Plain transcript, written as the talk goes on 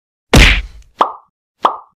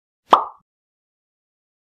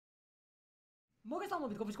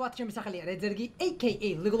მოგესალმებით CoffeeSquad, ჩემი სახელია REDZERG,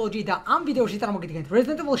 aka leaguelogy და ამ ვიდეოში წარმოგიდგენთ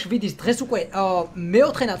Resident Evil 7-ის დღეს უკვე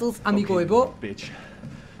მეოთხე ნაწილს ამიგოებო.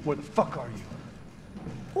 What the fuck are you?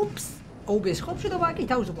 Oops. OBS ხოფშედობა კი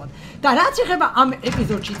თავისუფლად. და რაც ეხება ამ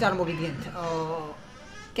ეპიზოდში წარმოგიდგენთ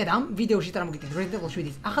კედა ამ ვიდეოში წარმოგიდგენთ Resident Evil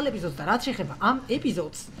 7-ის ახალ ეპიზოდს და რაც ეხება ამ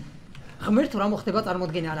ეპიზოდს ღმერთო რა მოხდება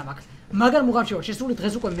წარმოდგენა არ მაქვს. მაგრამ მუღამშევა შესული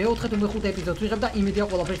დღეს უკვე მეოთხე თუ მეხუთე ეპიზოდს ვიღებ და იმედია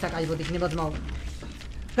ყველაფერს დაკაიბოდ იქნება ძმაო.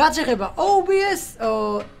 რაც ეხება OBS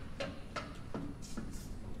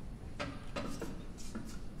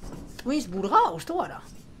ტვის ბურღავს თუ არა?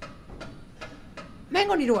 მე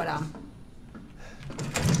მგონი რომ არა.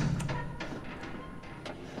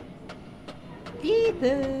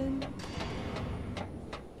 Ethan.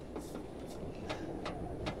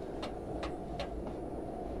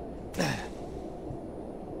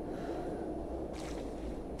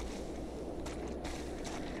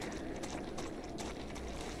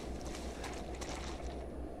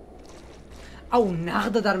 აუ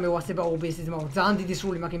ნახდა და არ მევასება OBS-ის მაო ძალიან დიდი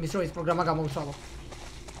სრული მაქვს იმის რომ ეს პროგრამა გამოვცვალო.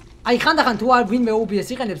 აი ხანდახან თუ არ ვინმე OBS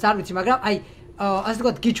იყენებს არ ვიცი, მაგრამ აი ასე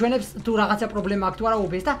ვთქვათ გიჩვენებს თუ რაღაცა პრობლემა აქვს თუ არა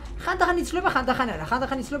OBS და ხანდახან იცვლება, ხანდახან არა,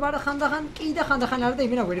 ხანდახან იცვლება არა, ხანდახან კი და ხანდახან არა და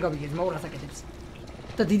იმენა ვერ გავიგებ მაო რას აკეთებს.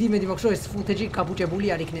 და დიდი იმედი მაქვს რომ ეს ფუტეჯი გაბუჭებული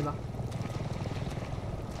არ იქნება.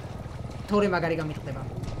 თორე მაგარი გამიხდება.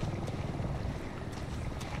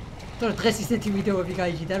 თორე დღეს ისეთი ვიდეოები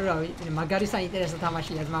გაიჭიდა რომ რავი, მაგარი საინტერესო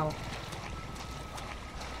თამაშია ძმაო.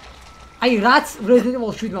 აი რაც Resident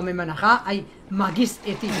Evil 7-მა მემანახა, აი მაგის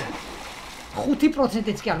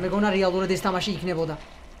 5%-იც კი არ მეგონა რეალურად ეს თამაში იქნებოდა.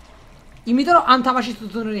 იმიტომ რომ ამ თამაშის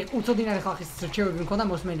უცოდინარი ხალხის რჩევები მქონდა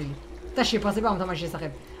მოსმენილი და შეფასება ამ თამაშის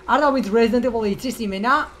შესახებ. არ დავით Resident Evil იცის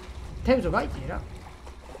იმენა, თემს რო გაიწი რა.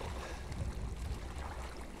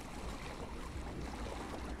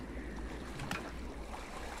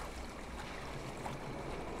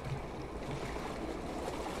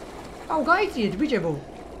 აუ გაიწიეთ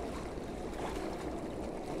ბიჭებო.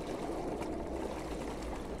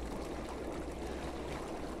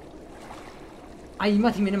 აი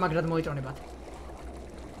იმათ იმენა მაგრად მოეწონებათ.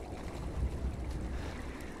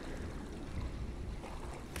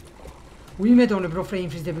 ვიმედოვნებ რომ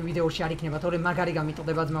ფრეიმ ფრიზები ვიდეოში არ იქნება, თორე მაგარი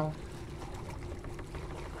გამიტყდება ძმაო.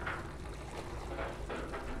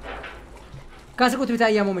 განსაკუთრებით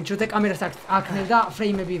აი ამ მომენტში, როცა კამერას აქნევ და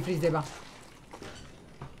ფრეიმები ფრიზდება.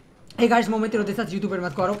 ეგ არის მომენტი, როდესაც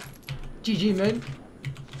იუტუბერმა თქვა რომ GG man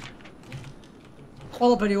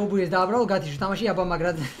ყველაფერი OBS დააბრალო, გათიშო თამაში აბა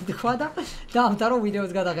მაგრად თქვა და დაამთავრო ვიდეოს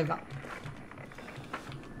გადაღება.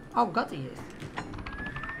 აუ გაწიეს.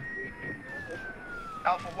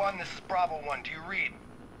 Alpha 1, this is Bravo 1. Do you read?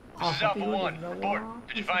 This is Alpha 1. Report.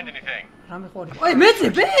 Did you find anything? რამე ხორი. ოი მეცე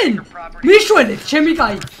ბენ. მიშველეთ, ჩემი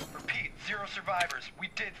კაი. Repeat, 0 survivors. We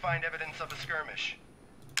did find evidence of a skirmish.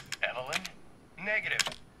 Evelyn? Negative.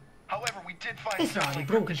 However, we did find several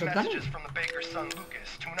encrypted messages from the baker's son Lucas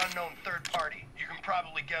to an unknown third party. You can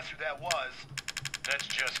probably guess who that was. That's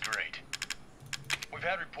just great. We've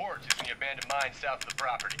had reports using the abandoned mine south of the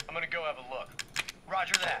property. I'm gonna go have a look.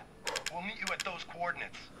 Roger that. We'll meet you at those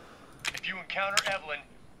coordinates. If you encounter Evelyn,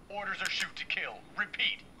 orders are shoot to kill.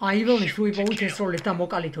 Repeat. აი ველის უიპოვით ეს როლებს და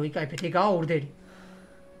მოკალითო იკაიფეთ, ეგაა ორდერი.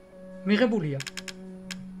 მიღებულია.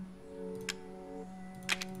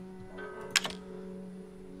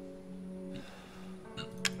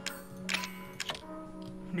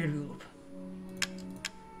 ნერვიულობ.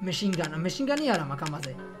 მეშინგანი არა მაქვს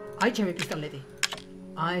ამაზე. აი ჩემი პისტოლეტი.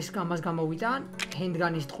 აი ეს კამას გამოვიტან,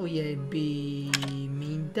 ჰენდგანის ტყუიები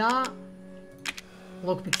მინდა.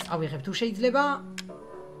 ლოკპიკს ავიღებ თუ შეიძლება.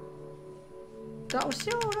 და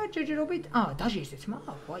უსიო რა ჯეჯერობით. დაჟე ისეც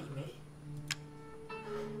მაქვს, ვაიმე.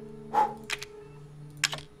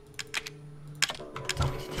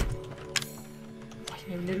 აი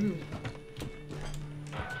მე ნერვიულობ.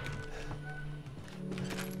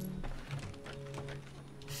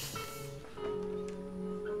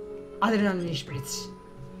 ადრენალინი შპრიცი.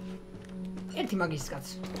 ერთი მაგის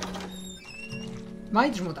კაც.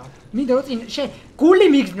 მაინც მოტავ. მინდა რომ წინ გული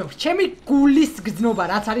მიგზნობს, ჩემი გულის გზნობა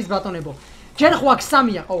რაც არის ბატონებო. ჯერ ხო აქ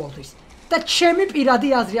 3-ია ყოველთვის. და ჩემი პირადი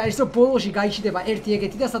აზრი არის რომ ბოლოში გაიჩიდება ერთი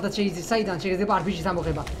ეგეთი და სადაც საიდან შეიძლება RPG-ს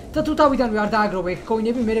ამოღება. და თუ თავიდანვე არ დააგროვე ეგ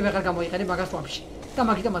კოინები, მე ვეღარ გამოიყენებ მაგას ვაფშე. და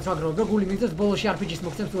მაგიტომაც ვაგროვებ რომ გული მიგზნობს ბოლოში RPG-ს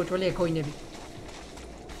მოგცემს უეჭველი ეგ კოინები.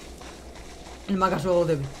 მაგას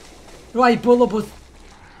ველოდები. რომ აი ბოლოს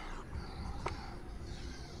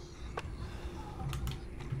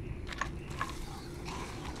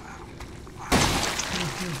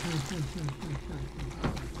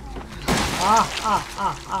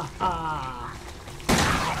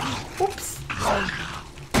Oops.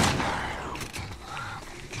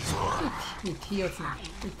 Idiot.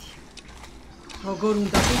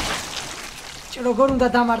 როგორ უნდა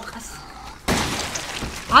დამარტყას.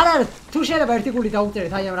 არა, თუ შეიძლება ერთი გული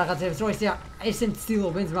დაუწერეთ აი ამ რაღაცებს, რომ ესენ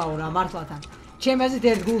ცდილობენ ძმაო რა მართლათან. ჩემი აზრით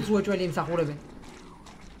ერთ გულს უეჭველი იმსახურებენ.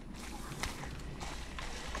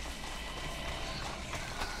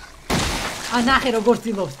 ნახე როგორ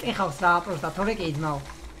ცდილობს, ეხავს რა პროსტა თორე კი ძმაო.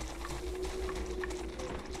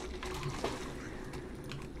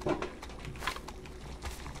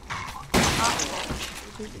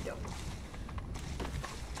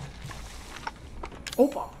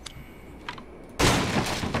 ოპა.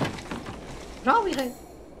 რა ვიღე?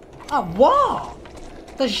 ვაუ!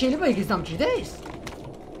 და შეიძლება იგის დამჭირდეს?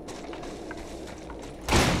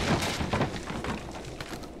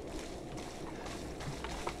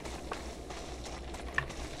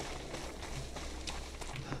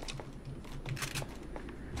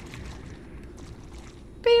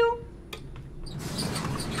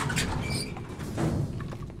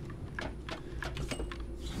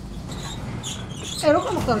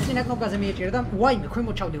 როგორ მოხდა წინა კნოპკაზე მიეჭირა და ვაიმე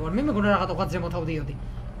ქვემოთ ჩავდივარ მე მეგონა რაღაცა ზემოთ ავდიოდი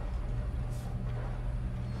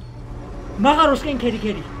მაღაროსკენ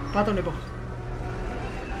ქერი ბატონებო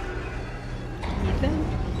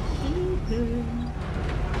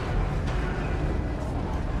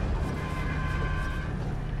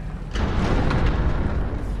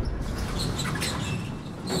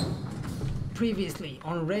Previously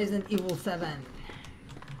on Resident Evil 7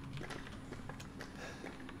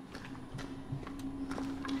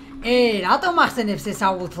 რატომ ახსენებს ეს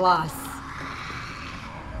აუთლას?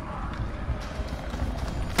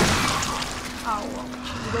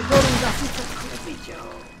 როგორ უნდა სიცოცხლე ბიჭო?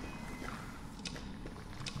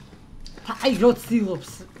 აი რო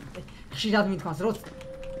ცდილობს ხშირად მithქვას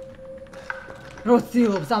რო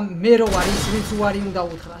ცდილობს ამ მე რო ვარ ის ვინც უარი უნდა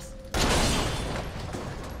უთხრას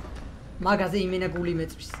მაგაზე იმენა გული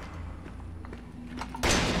მეწვის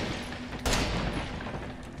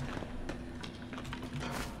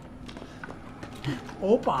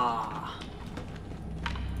Opa!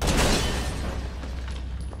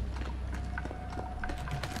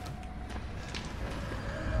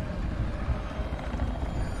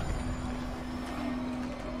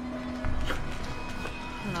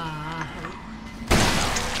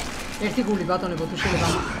 ერთი გული ბატონებო თუ შეიძლება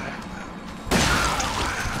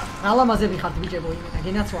რა ლამაზები ხართ ბიჭებო იმენა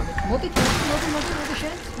გენაცვალეთ მოდი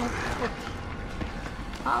შენ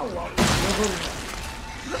აუ როგორ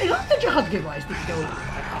რატო ჯახადგება ეს ვიდეო?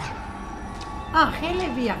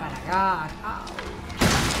 ხელები აღარა გაქვს.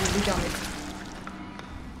 ვიდამე.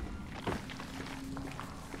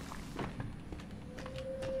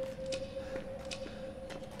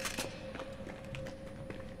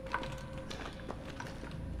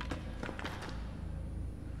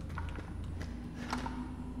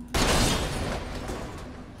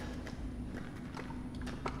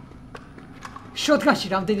 შოტგანში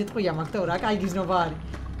რამდენი ტყვია მაგ და რა კაი გიზნობა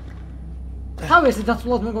არის. თავი ესე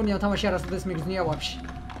დაცულად მეგონია თამაში არასოდეს მიგზნია ვაფშე.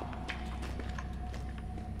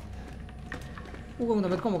 უკვე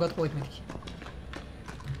უნდა მეთქვა მოგატყუეთ მეთქი.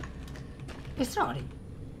 ეს რა არის?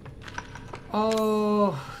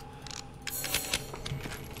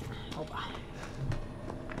 ოპა.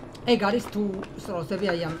 ეგ არის თუ სროსები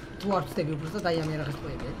აი ამ თუ არ ვწდები უბრალოდ აი ამ ერაღის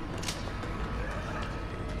ტყვიები.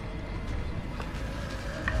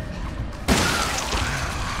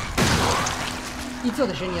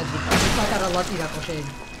 იცოდა შენი ადგილი, პატარა ლატირაკო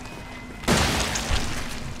შეიძლება.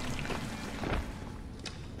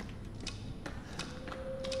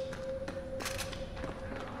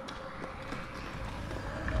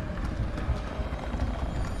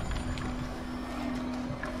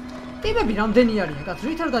 ტიპები რამდენი არიან, კაც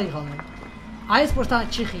რით არ დაიღალნენ? აი ეს პროსტა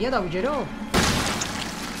ჩიხია დავიჯერო?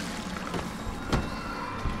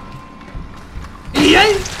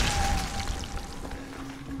 იეი!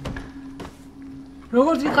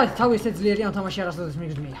 როგორც ვიხარით, თავი ესე ძლიერი ამ თამაში არასოდეს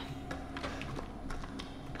მიგზნია.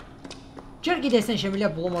 ჯერ კიდე ესენ შემიძლია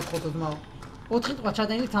ბლო მოთხოვოთ ძმაო. 4 ტყვა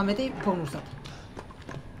ჩადენილი 13 ბონუსად.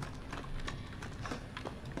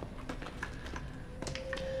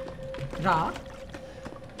 რა?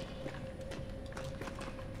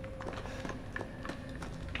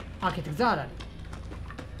 აქეთ გზა არ არის.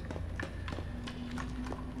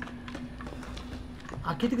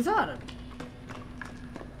 აქეთ გზა არ არის.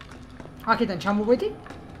 აქედან ჩამოვედი.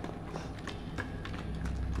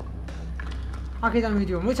 აქედან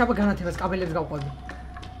მივიდი, მოიცა აბა განათებას კაბელებს გავყვები.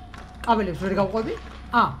 კაბელებს ვერ გავყვები?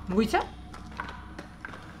 მოიცა?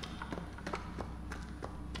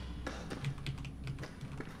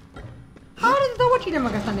 არა დავაჭირე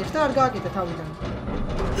მაგასთან ერთად არ გააკეთა თავიდან.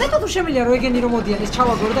 მეტად თუ შემიძლია რომ ეგენი რომ მოდიან ეს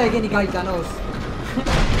ჩავაგორო და ეგენი გაიტანოს.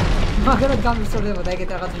 მაგრამ გამისწორდება და ეგეთ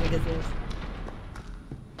რაღაც მიგეწევს.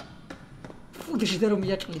 უდიში და რომ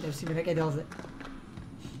მიაჭყლიტებს იმენა კედელზე.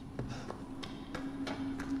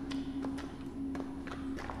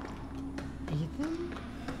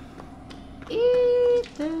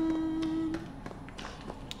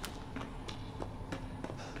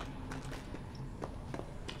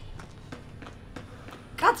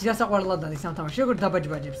 კაცი რასაყვარლად არის ამ თამაში, როგორ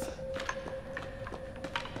დაბაჯბაჯებს.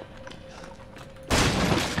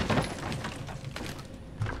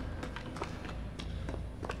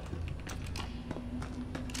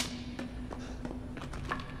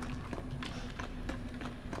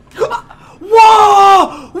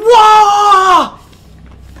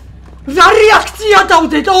 რა რეაქცია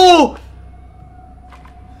დავდეთო?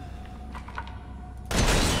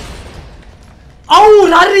 აუ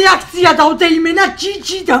რა რეაქცია დავდე იმენა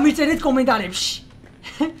ჯიჯი დამიწერეთ კომენტარებში.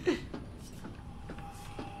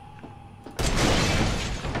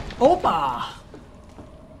 ოპა.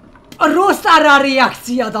 როსტა რა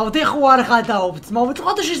რეაქცია დავდე ხო არ ხადაობთ.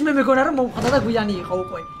 მოვიწყოთ მე მეგონა რომ მოვხდა და გვიანი იყო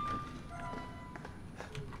უკვე.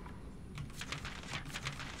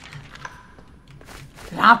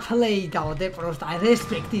 რა პლეი დავდე პროსტა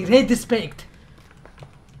რესპექტი, რედსპექტ.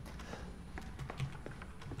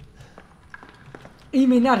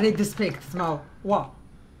 იმენა რედსპექტ ძმაო. ვა.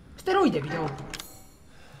 სტეროიდები და.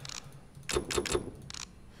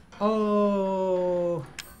 ო.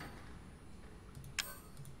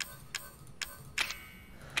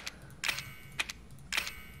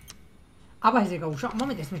 აბა ესე გაუშვა,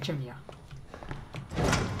 მომენტ ეს მე ჩემია.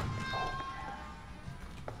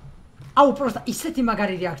 აუ პროსტა ისეთი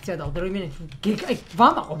მაგარი რეაქცია დავდე რომ იმენა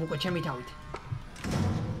ვამაყობ უკვე ჩემი თავით.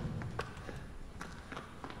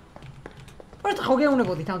 პროსტა ხო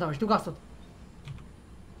გეუნებოდით ამ თამაში თუ გახსოვთ.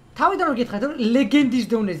 თავიდან რომ გითხარით რომ ლეგენდის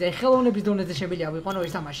დონეზე, ხელოვნების დონეზე შემიძლია ვიყვანო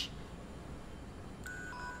ეს თამაში.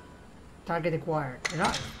 Target acquired,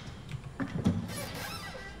 რა?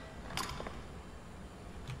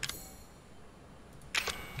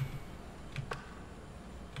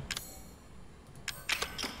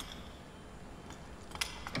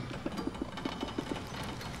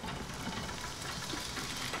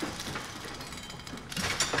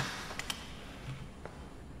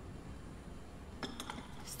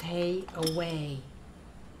 Stay away.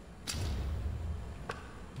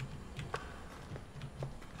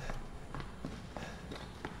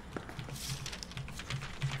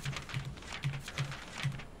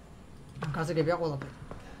 გაზეგებია ყველაფერი.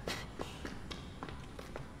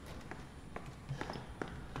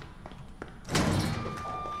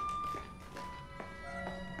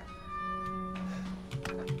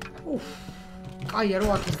 უფ. აი რა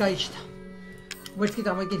აქ გაიჩნდა. ვერც კი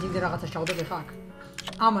დამოიგეთ იმდენ რაღაცა ჩავდები ხა აქ.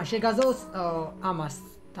 ამას შეგაზოს, ამას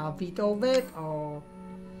დავიტოვებ,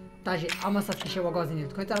 დაჟე ამასაც კი შევაგვაზინებ,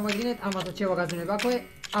 თქვენ წარმოიდგინეთ, ამასაც შევაგაზინებ აქვე,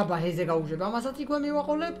 აბა ჰეზე გაუჟებ, ამასაც იქვე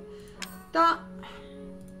მივაყოლებ და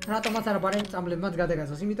რატომაც არა ბარემ წამლებმაც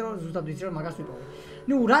გადაგაზოს, იმიტომ რომ ზუსტად ვიცი რომ მაგას ვიპოვე.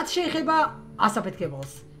 ნუ რაც შეეხება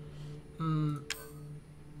ასაფეთქებელს.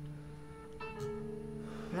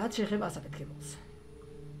 რაც შეეხება ასაფეთქებელს.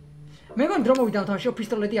 მე მგონი დრო მოვიდა თამაში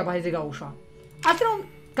პისტოლეტი აბა ჰეზე გაუშვა. ასე რომ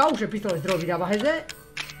გაუშვე პისტოლეტს დრო ვიდა აბა ჰეზე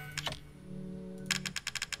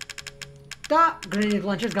და grenade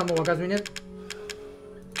launcher-ს გამოვაგაზვინებ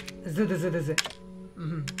ზდზდზ.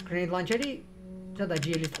 grenade launcher-ი და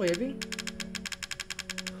GL-ის ტყვიები.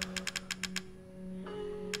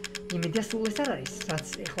 იმედია სულ ეს არ არის, რაც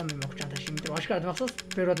ეხლა მე მოხდა ჩანთაში, იმიტომ რომ აშკარად მახსოვს,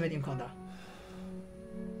 ბევრად მეტი მქონდა.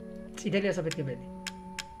 წითელი ასაფეთქებელი.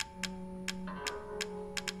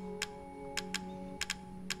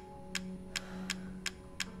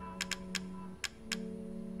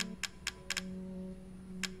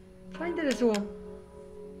 საინტერესოა.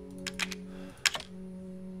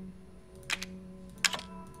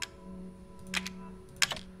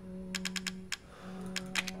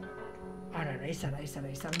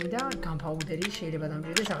 ეს არა მინდა გამპაუნდერი შეიძლება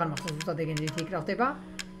დამჭირდეს, აღარ მახსოვს ზუსტად ეგენით იკრავდება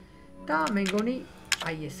და მე მგონი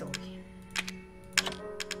აი ეს ორი.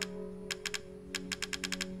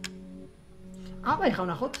 აბა ეხლა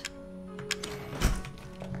ვნახოთ.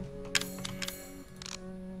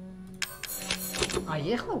 აი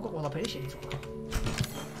ეხლა უკვე ყველაფერი შეიცვალა.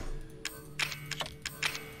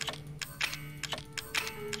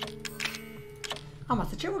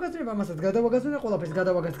 ამასაც შევაგაზინებ, ამასაც გადავაგაზინე, ყველაფერს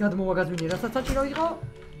გადმოვაგაზინე, რასაც საჭირო იყო.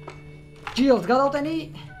 GL-ს გადავტენი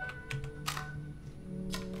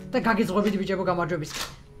და გაგიძღვებით ბიჭებო გამარჯვებისკენ.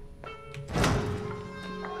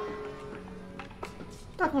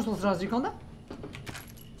 так მოსულს რაზი ქონდა?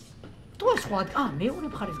 თუ სხვა, მეორე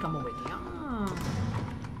მხარის გამოვედი.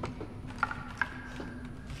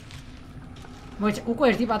 მოიცა, უკვე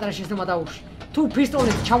ერთი პატარა შეცდომა დაუშვი. თუ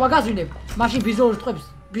პისტოლეტს ჩავაგაზინებ, მაშინ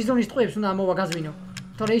ბიზონის ტყვებს უნდა მოვაგაზვინო.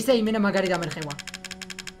 თორე ისე იმენა მაგარი დამერხევა.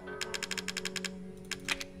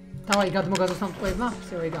 დავაი გადმოგაზო სამწყოებმა,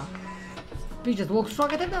 всё ეგა. ბიჭებს ლოქს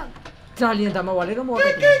ვაკეთებ და ძალიან დამავალე რომ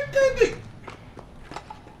მოვაკეთე.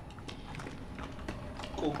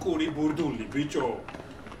 კუკური ბურდული ბიჭო.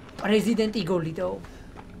 პრეზიდენტ იგოლიტო.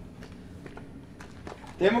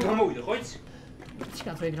 დემო გამოვიდა ხო იცი?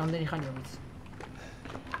 ჩიკაცოი რამდენი ხანია ვიცი.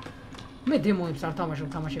 მე დემოებს არ თამაშობ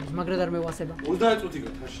თამაშებს, მაგრამ არ მევასება. 30 წუთი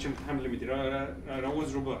გათამაში ჩემ time limit რა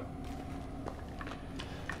უზრობა.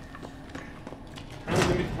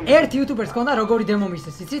 ერთ იუთუბერს ქონდა როგორი დემო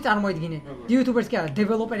მისცეს, იცი წარმოიდგინე. იუთუბერს კი არა,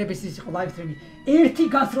 დეველოპერების ის იყო ლაივ სტრიმი. ერთი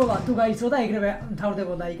გასროლა თუ გაიცო და ეგრევე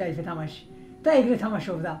მთავრდებოდა იკაიფე თამაში. და ეგრე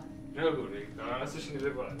თამაშობდა. როგორი? ასე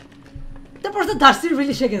შეიძლება. და просто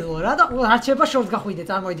დასირვილი შეგეძლო რა და რაც შეება შორს გახვიდე,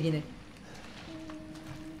 წარმოიდგინე.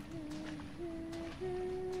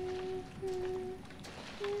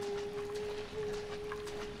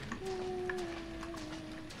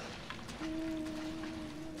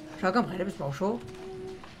 რა გამღერებს ბავშვო?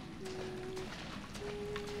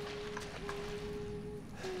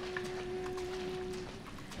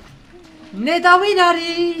 ნედა ვინ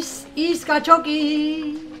არის ის კაჩოკი?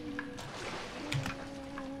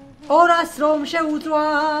 ორას რომ შეუძვა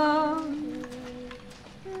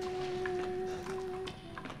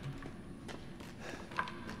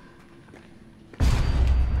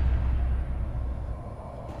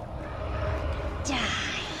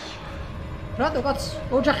რატო კაც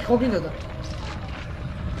ოჯახი ხო გინდოდა?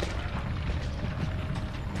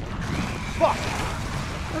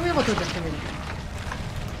 მე მიყოთ ოჯახი მე.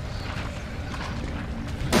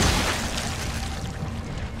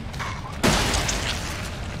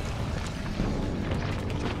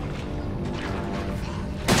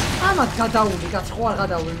 ამათ გადაული კაც ხო არ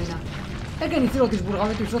გადაული მინა. ეგენი ძილოდის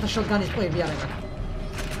ბურღამეტის როთა შოტგანის ყויები არ აქვს.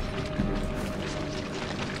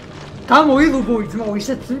 გამოილუბოი ძმაო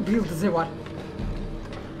ისეთ ბილდზე ვარ.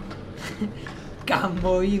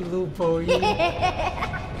 გამოილუბოი.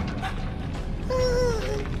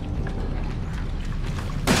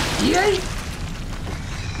 იეი!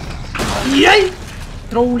 იეი!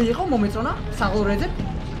 დროული იყო მომეწონა საღლორეზე.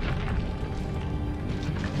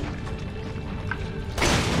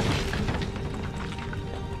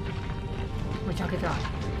 მოჩაკეთა.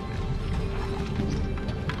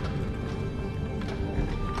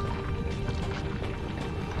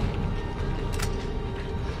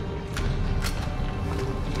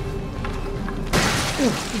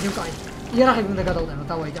 იო კაი. იარაღები უნდა გადავდანო,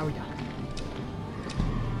 დავაი, დავიდა.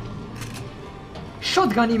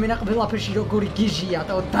 შოტგანი მენა ყველაფერში როგორი გიჟია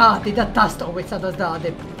და დაადე და დასტოვე სადაც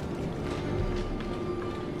დაადებ.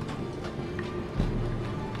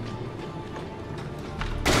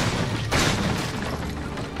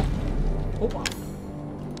 ოპა.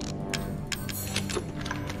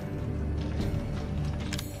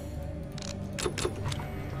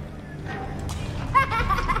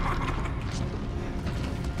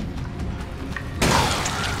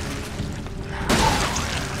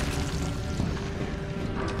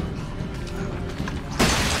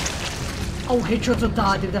 აუ ჰეჩოთო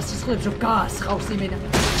დაადებ და სისხლებს რომ გაასხავს იმენა.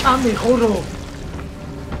 ჩამეღორო.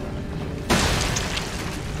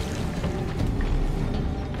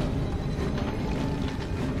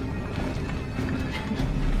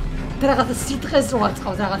 და რაღაცა სიტყეს რო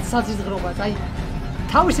აწყავს, რაღაც საზიზღრობას, აი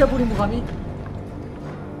თავისებური მუღამი.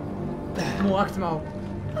 მოაქცმაო.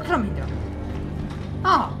 აქ რა მინდა?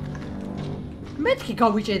 მეთქი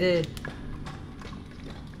გავიჭედე.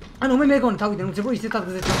 ანუ მე მეგონა თავიდან უცებ რომ ისეთ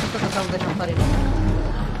ადგილზე ჩავხტა და უნდა ჩავხტარიყო.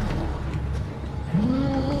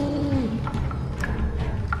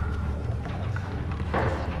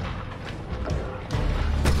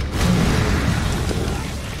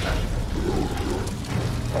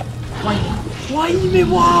 ვაიმე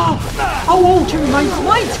ვა! აუ, ჩემი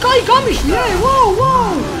მაინც კაი გამიშლი, ვაუ!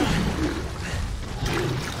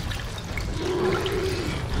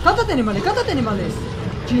 გადატენე მალე ეს.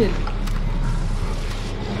 ჯიელი.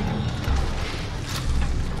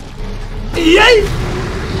 იეი!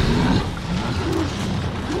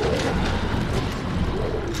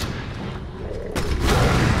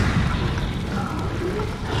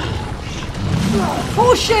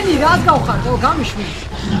 ოშენი რას გავხარ, გამიშვი.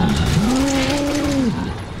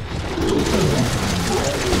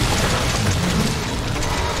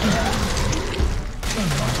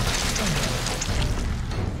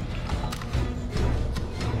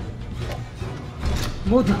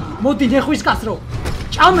 მოდი ნეხვის კაცრო.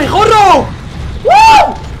 ჭამეღორო! ვუ!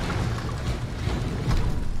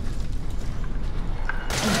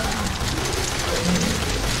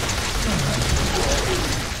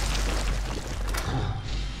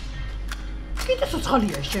 კიდე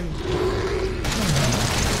ცოცხალია ეს ჩემი.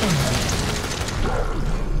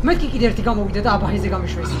 მეთქი კიდე ერთი გამოვიდა და აბაჰეზე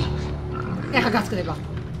გამიშვეს. ეხა გასკდება.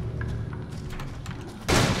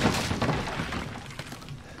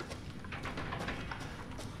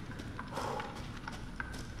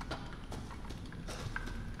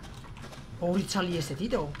 ორი ცალი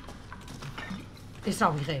ესეთიდო? ეს რა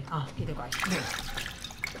ვიღე? კიდე კაი.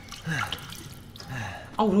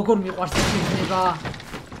 აუ როგორ მიყვარს ეს შეგრძნება?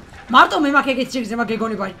 მარტო მე მაქვს ეგეთი შეგრძნება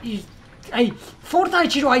გეგონება. აი,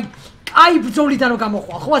 Fortnite-ში რო აი კაი ბრძოლიდან რო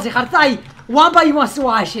გამოხვალ, ხო ასე ხარ და აი one by one რო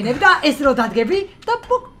აშენებ და ეს რო დადგები და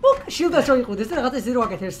პუკ შილდას რო იყუდეს და რაღაც ესე რო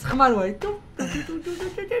აკეთებს ხმარო არის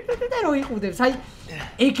და რო იყუდებს. აი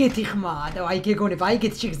ეგეთი ხმაა და აი გეგონება, აი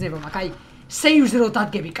ეგეთი შეგრძნება მაქვს. აი saves რო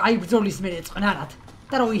დადგები კაი ბრძოლის მერე წყნარად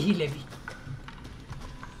და რო იჰილები.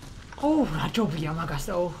 ოუ, რა ჯობია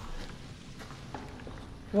მაგასო.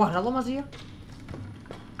 ვა, რა ლამაზია.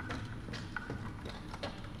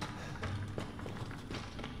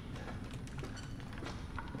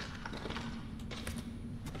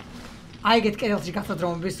 აი ეგეთ კერელში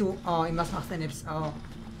გასადრომებს თუ იმას მახსენებს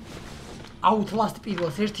Outlast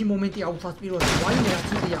პირველს, ერთი მომენტი Outlast პირველს, ვაიმე რა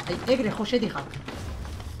ცუდია. აი ეგრე ხო შედიხარ.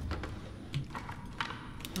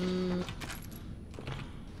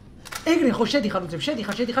 ეგრე ხო შედიხარ, უძებ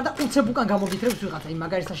შედიხარ და უცებ უკან გამოგითრებს ვიღაცა. იმ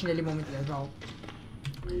მაგარი საშინელი მომენტია ზაო.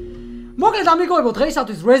 მოკლედ ამიგოებო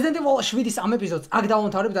დღეისათვის Resident Evil 7-ის ამ ეპიზოდს აქ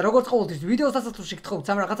დავამთავრებ და როგორც ყოველთვის ვიდეოს დასასრულში გთხოვთ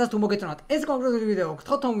სამ რაღაცას თუ მოგეწონათ ეს კონკრეტული ვიდეო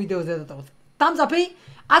გთხოვთ ამ ვიდეოზე დატოვოთ thumbs up-ი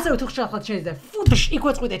ასევე თუ ხშირად შენს და ფუტში იქ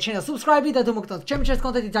ვეწყვიტეთ channel subscribe-ი და თუ მოგეწონათ ჩემი channel-ის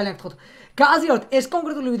კონტენტი ძალიან გთხოვთ გააზიაროთ ეს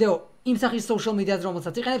კონკრეტული ვიდეო იმ სახის social media-ზე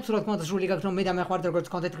რომელსაც იყენებთ თუ რა თქმა უნდა სრული გაქვს რომ მე და მე ხარ როგორც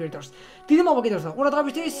content creators დიდი მადლობა კიდევ ერთხელ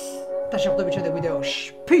ყურადღებისთვის და შევხვდებით შემდეგ ვიდეოში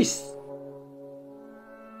peace